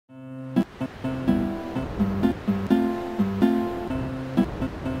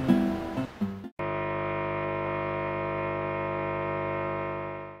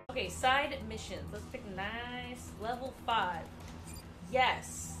Side missions. Let's pick nice level 5.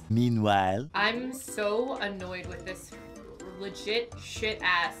 Yes. Meanwhile, I'm so annoyed with this legit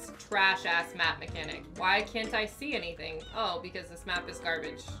shit-ass, trash-ass map mechanic. Why can't I see anything? Oh, because this map is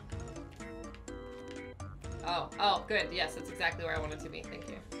garbage. Oh, good. Yes, that's exactly where I want it to be. Thank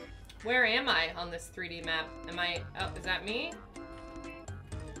you. Where am I on this 3D map? Am I... Oh, is that me?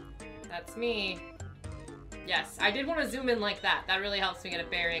 That's me. Yes, I did want to zoom in like that. That really helps me get a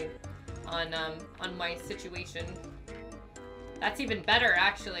bearing on my situation. That's even better,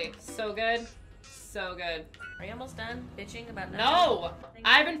 actually. So good. So good. Are you almost done bitching about nothing? No!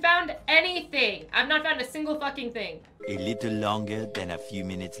 I haven't found anything! I've not found a single fucking thing. a little longer than a few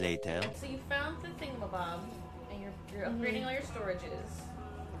minutes later. So you found the thingamabob, and you're upgrading all your storages.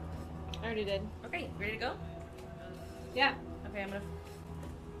 I already did. Okay, ready to go? Yeah. Okay, I'm gonna...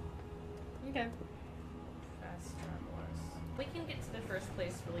 Okay. Fast travelers. We can get to the first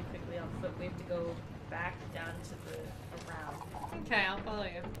place really quickly on foot. We have to go back down to the around. Okay, I'll follow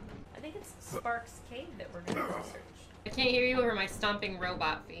you. I think it's Sparks Cave that we're gonna research. I can't hear you over my stomping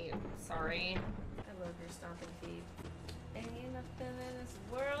robot feet. Sorry. I love your stomping feet. Ain't nothing in this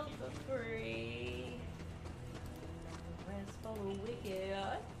world for free. Rest for the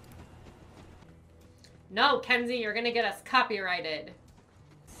wicked. No, Kenzie, you're gonna get us copyrighted.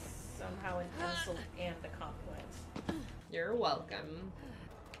 Somehow an insult and a compliment. You're welcome.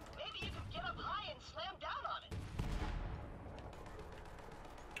 Maybe you can get up high and slam down on it.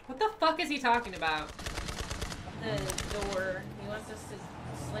 What the fuck is he talking about? The door. He wants us to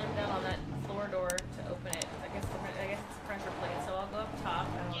slam down on that floor door to open it. I guess it's a pressure plate. So I'll go up top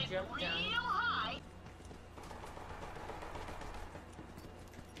and I'll Get jump real down. high.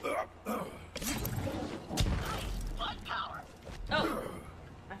 Nice butt power. Oh!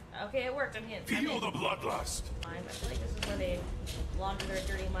 Okay, it worked. I'm in. Feel the bloodlust. I feel like this is where they launder their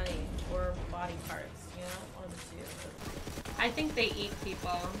dirty money or body parts, you know? One of the two. I think they eat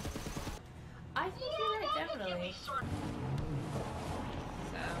people. I think you're right, definitely. So.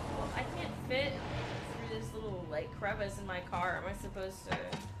 Well, I can't fit through this little, like, crevice in my car. Am I supposed to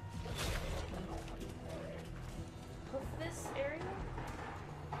hoof this area?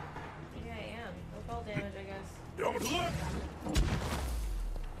 Yeah, I am. No fall damage, I guess. Don't look.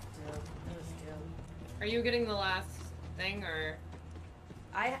 Are you getting the last thing, or?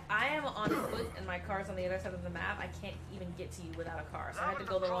 I am on foot and my car's on the other side of the map. I can't even get to you without a car, so I had to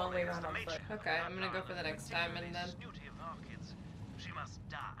go the long way around on foot. Okay, I'm gonna go for the next time and then... She must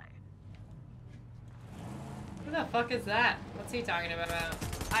die. Who the fuck is that? What's he talking about?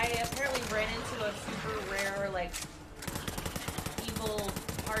 I apparently ran into a super rare, like, evil,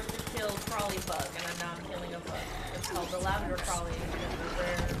 hard to kill crawly bug, and now I'm killing a bug. It's called the lavender crawly. It's a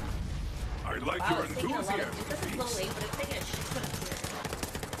rare... I like Wow, your it's taking a lot enthusiasm. of... This is a little late, but it's taking a shit ton of here.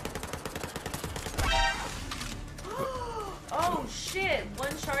 Oh shit!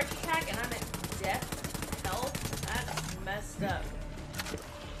 One charge attack and I'm at death health? That's messed up.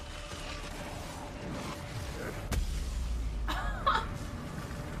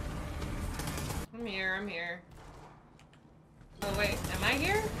 I'm here, I'm here. Oh wait, am I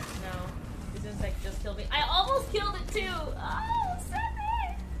here? No. This insect just killed me. I almost killed it too! Oh,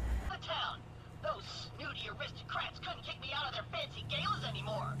 sorry! The town. Those snooty aristocrats couldn't kick me out of their fancy galas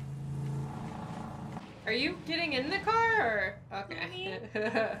anymore. Are you getting in the car, or? Okay.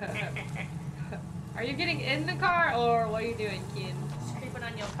 Are you getting in the car, or what are you doing, kid? Just creeping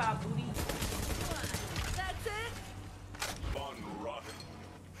on your car, booty. That's it. Fun rotten.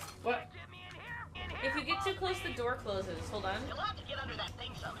 What? Get me in here. If you get too close, the door closes. Hold on. You'll have to get under that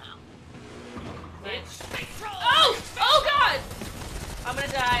thing somehow. Bitch. Oh! Oh god! I'm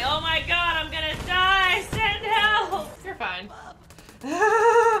gonna die. Oh my god, I'm gonna die! Send help! You're fine.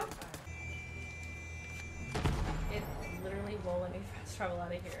 It literally won't let me fast travel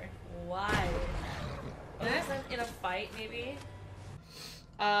out of here. Why? Unless I'm in a fight, maybe?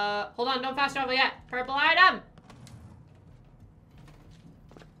 Hold on, don't fast travel yet. Purple item!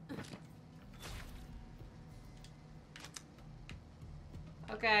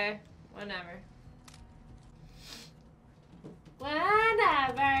 Okay, whenever.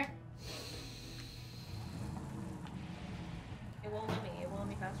 Whenever. It won't let me. It won't let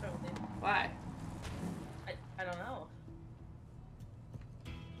me fast travel, dude. Why? I don't know.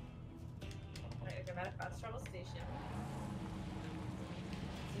 Right, I'm at a fast travel station.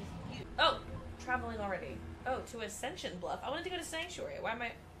 Oh! Traveling already. Oh, to Ascension Bluff. I wanted to go to Sanctuary. Why am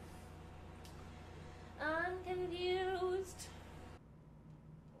I... I'm confused.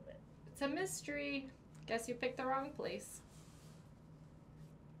 It's a mystery. Guess you picked the wrong place.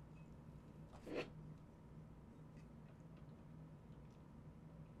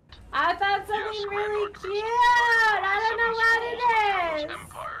 really cute. I don't know what it is.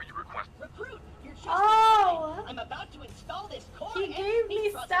 Empire, you request. Recruit, you're just Oh. I'm about to install this core He gave me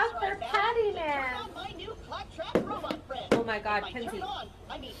NP stuff processor for I found petting to him. turn on my new claptrap robot friend. Oh my God, And by Kenzie. turn on,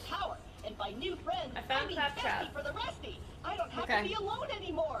 I mean power. And by new friend, I found mean Claptrap. bestie for the restie. I don't have Okay. to be alone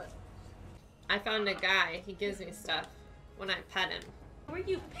anymore. I found a guy. He gives me stuff when I pet him. Who are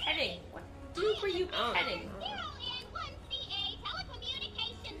you petting? What dude were you Oh. petting?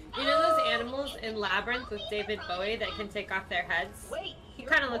 You know those animals in Labyrinth with David Bowie that can take off their heads? Wait, He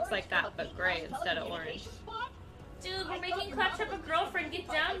kind of looks like that, but gray instead of orange. Dude, we're making Claptrap a girlfriend. Get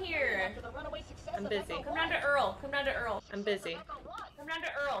down here. I'm busy. Come down to Earl. Come down to Earl. I'm busy. Come down to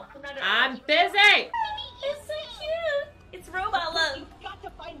Earl. Come down to Earl. I'm busy! It's so cute. It's robot love. You've got to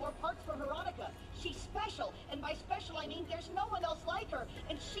find more parts for Veronica. She's special, and by special I mean there's no one else like her,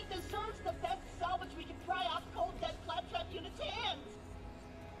 and she deserves the best salvage we can pry off cold dead Claptrap unit's hands.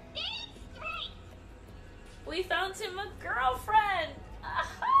 We found him a girlfriend.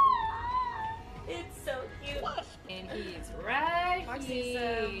 It's so cute. What? And he's right Marcy's,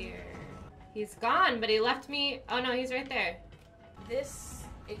 here. He's gone, but he left me. Oh no, he's right there. This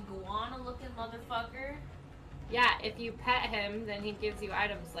iguana-looking motherfucker. Yeah, if you pet him, then he gives you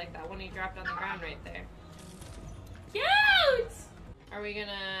items like that one he dropped on the ground right there. Cute. Are we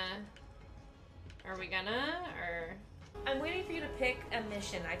gonna? Or I'm waiting for you to pick a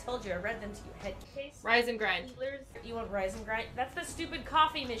mission. I told you, I read them to you. Head case. Rise and grind? Healers. You want Rise and Grind? That's the stupid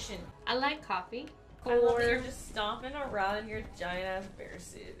coffee mission. I like coffee. I love that you're just stomping around in your giant ass bear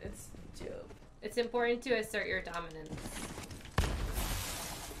suit. It's dope. It's important to assert your dominance.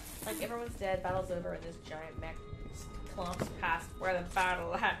 Like everyone's dead, battle's over, and this giant mech clumps past where the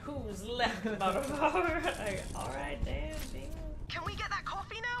battle had. Who's left, motherfucker? Like, alright, damn. Can we get that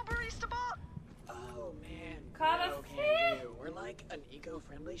coffee now, barista bot? Oh man, Coffee? no can do. We're like an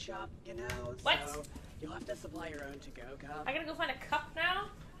eco-friendly shop, you know. What? So you'll have to supply your own to-go cup. I gotta go find a cup now?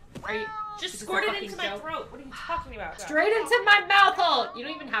 Are you Just This is squirt a it fucking into my joke. throat. What are you talking about? straight into my mouth hole? You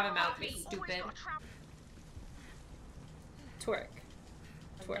don't even have a mouth, you stupid. Twerk.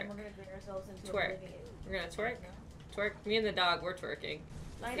 And Twerk. then we're gonna bring ourselves into Twerk. oblivion. We're gonna twerk. Twerk. Me and the dog, we're twerking.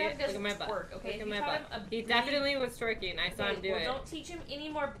 My See dog it? Look doesn't at my butt. twerk, okay? Look If at you my taught butt. him a He really- definitely was twerking. I saw him do well, it. don't teach him any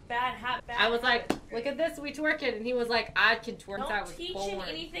more bad habits. I was like, look at this, we twerking, and he was like, I can twerk. I Don't was teach him born.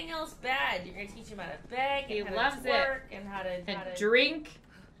 anything else bad. You're gonna teach him how to beg and He how loves to it. twerk and how to And drink,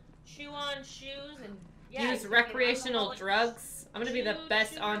 chew on shoes and use recreational drugs. I'm gonna be the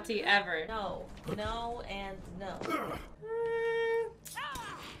best auntie ever. No, no, and no.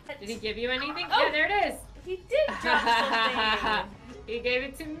 Did he give you anything? Oh! Yeah, there it is. He did drop something. He gave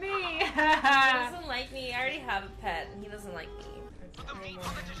it to me. He doesn't like me. I already have a pet, and he doesn't like me.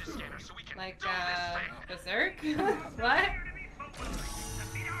 Like, berserk? What?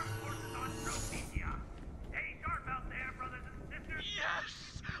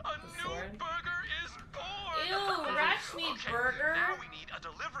 Yes! A new Sword. burger is born! Ew, rats need burger. Now we need a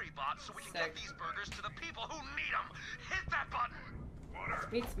delivery bot so we can Sick. get these burgers to the people who need them. Hit that button!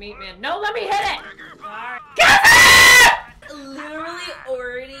 Meat's meat, man. No, let me hit it! Sorry. Get it! Literally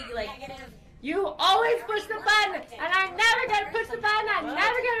already like. You always push the button, and I'm never gonna push the button. I'm What?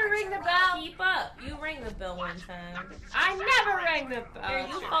 never gonna ring the bell. Keep up. You rang the bell one time. I never rang the Here,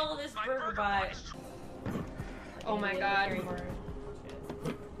 you bell. follow this burger bot. Oh my god.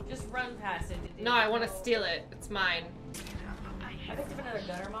 Just run past it. dude. No, I want to steal it. It's mine. I picked up another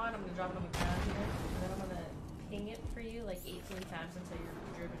gunner mod. I'm gonna drop it on the ground here, and then I'm gonna ping it for you like 18 times until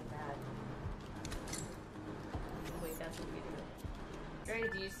you're driven mad. Wait, that's what we do. Dre,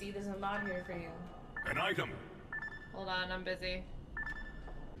 do you see there's a mod here for you? An item! Hold on, I'm busy.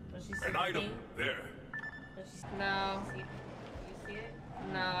 Does she see An the item! ping? There! Does she No. see it? Do you see it?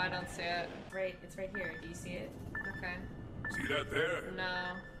 No, I don't see it. Right, it's right here. Do you see it? Okay. See that there?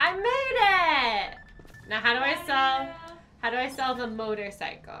 No. I made it! Now how do I sell the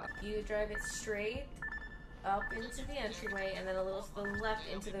motorcycle? You drive it straight up into the entryway, and then a little to the left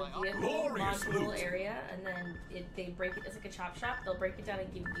into the vehicle Glorious module loot. area, and then they break it. It's like a chop shop. They'll break it down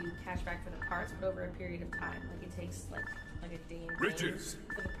and give you cash back for the parts, but over a period of time. Like it takes like a day and Riches.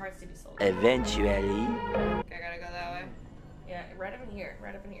 for the parts to be sold. Eventually. Okay, I gotta go that way. Yeah, right up in here,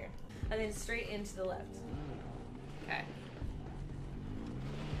 right up in here, and then straight into the left. Okay.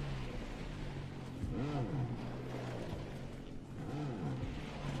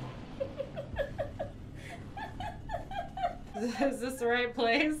 Is this the right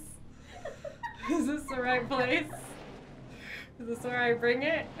place? Is this the right place? Is this where I bring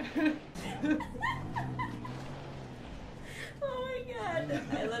it? Oh my god,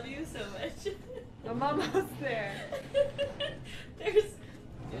 I love you so much. I'm almost there.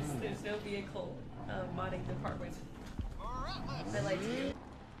 there's no vehicle modding department. I lied to you.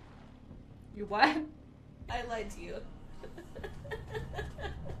 You what? I lied to you.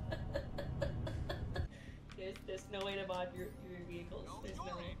 There's no way to mod your vehicles.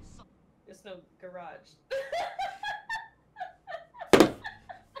 There's no garage.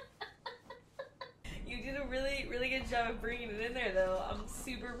 You did a really good job of bringing it in there, though. I'm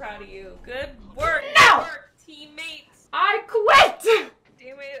super proud of you. Good work. No! Good work, teammates. I quit!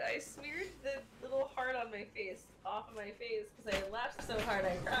 Damn it! I smeared the little heart on my face off of my face because I laughed so hard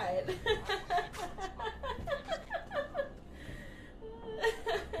I cried.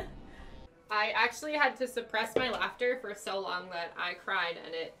 I actually had to suppress my laughter for so long that I cried,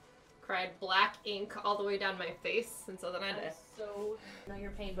 and it cried black ink all the way down my face, and so then I had to... So know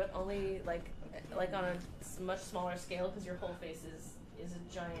your pain, but only like on a much smaller scale because your whole face is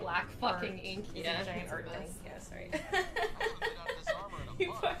a giant Black fucking art. ink, It's yeah, a giant it's a art thing. mess. Yeah, sorry.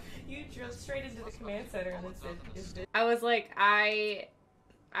 you drove straight into the command center and then said, "Is this?" I was like, I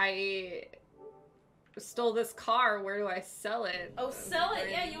stole this car, where do I sell it? Oh, sell it!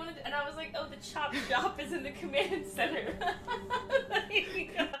 Yeah, you wanted, and I was like, "Oh, the chop shop is in the command center."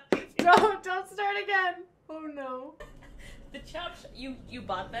 Don't start again. Oh no. The chop shop. You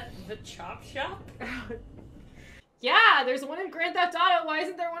bought that? The chop shop? Yeah, there's one in Grand Theft Auto. Why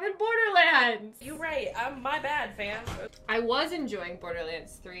isn't there one in Borderlands? You're right. My bad, fam. I was enjoying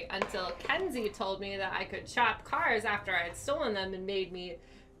Borderlands 3 until Kenzie told me that I could chop cars after I had stolen them and made me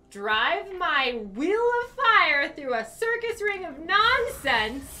drive my wheel of fire through a circus ring of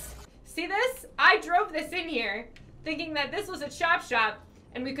nonsense. See this? I drove this in here thinking that this was a chop shop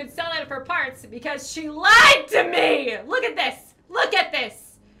and we could sell it for parts because she lied to me! Look at this! Look at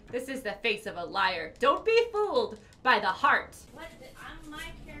this! This is the face of a liar. Don't be fooled by the heart. What?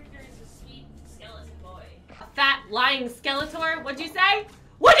 My character is a sweet skeleton boy. A fat, lying Skeletor? What'd you say?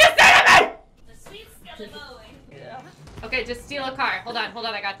 What'd you say to me? The sweet skeleton boy. Yeah. Okay, just steal a car. Hold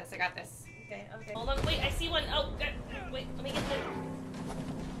on, I got this. Okay. Hold on, wait, I see one. Oh, wait, let me get the...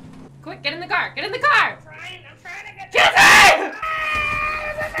 Quick, get in the car! Get in the car! I'm trying to get... Kenzie!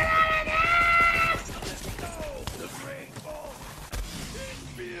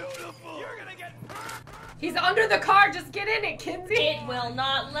 He's under the car, just get in it, Kinsey! It will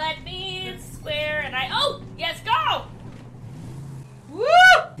not let me, it's square, and oh, yes, go! Woo!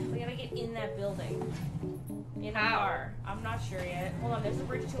 We gotta get in that building. In the How? car. I'm not sure yet. Hold on, there's a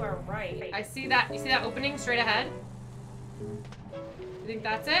bridge to our right. I see that. You see that opening straight ahead? You think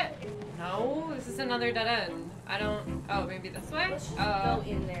that's it? No, this is another dead end. I don't... Oh, maybe this way? Let's just go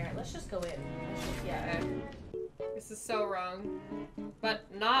in there. Let's just go in. Yeah. Okay. This is so wrong. But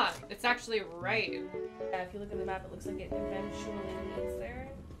not. It's actually right. Yeah, if you look at the map, it looks like it eventually leads there.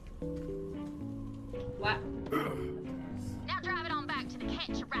 What? Now drive it on back to the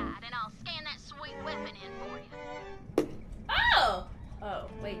catch a ride, and I'll scan that sweet weapon in for you. Oh! Oh,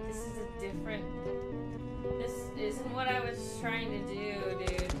 wait, this is a different... This isn't what I was trying to do,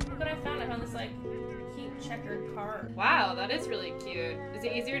 dude. Look what I found. I found this, like, cute checkered car. Wow, that is really cute. Is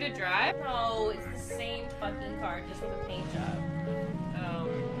it easier to drive? No, it's the same fucking car, just with a paint job. Oh.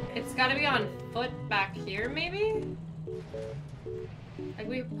 It's gotta be on foot back here, maybe? Like,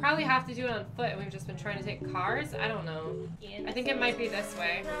 we probably have to do it on foot, and we've just been trying to take cars? I don't know. Yeah, I think it might be this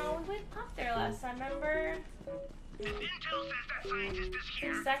way. No, we went up there last time, remember? Intel says that scientist is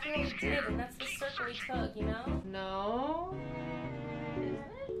here. Exactly what we did, and that's the circle we took, you know? No. Isn't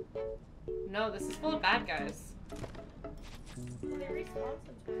it? No, this is full of bad guys. Well, they respawn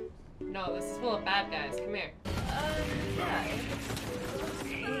sometimes. No, this is full of bad guys. Come here. Yeah,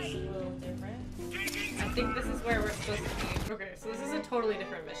 it's a little different. I think this is where we're supposed to be. Okay, so this is a totally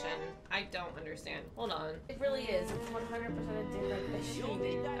different mission. I don't understand. Hold on. It really is. It's 100% a different mission.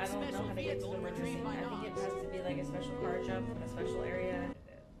 I don't know how to get to the emergency. I think it has to be like a special car jump in a special area.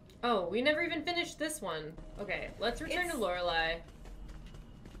 Oh, we never even finished this one. Okay, let's return to Lorelei.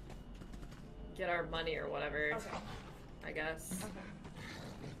 Get our money or whatever. Okay. I guess.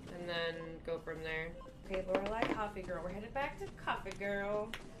 Okay. And then go from there. Okay, Lorelei, Coffee Girl. We're headed back to Coffee Girl.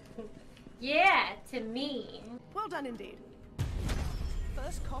 Yeah, to me. Well done indeed.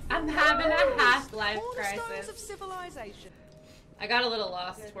 First coffee. I'm having a half-life Cornerstones crisis. of civilization. I got a little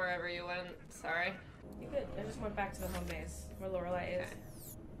lost wherever you went. Sorry. You good? I just went back to the home base where Lorelei is. Okay.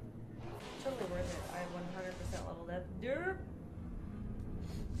 Totally worth it. I 100% leveled up. Derp.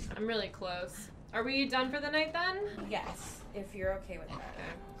 I'm really close. Are we done for the night then? Yes, if you're okay with that.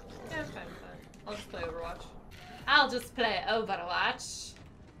 Okay. Yeah, fine. I'll just play Overwatch. I'll just play Overwatch.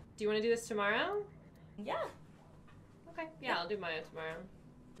 Do you want to do this tomorrow? Yeah. Okay. Yeah, I'll do mine tomorrow.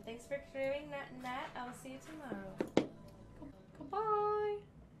 Thanks for doing that, Nat. I'll see you tomorrow. Goodbye.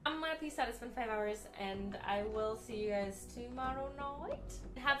 I'm gonna peace out. It's been 5 hours, and I will see you guys tomorrow night.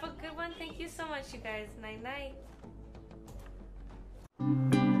 Have a good one. Thank you so much, you guys. Night night.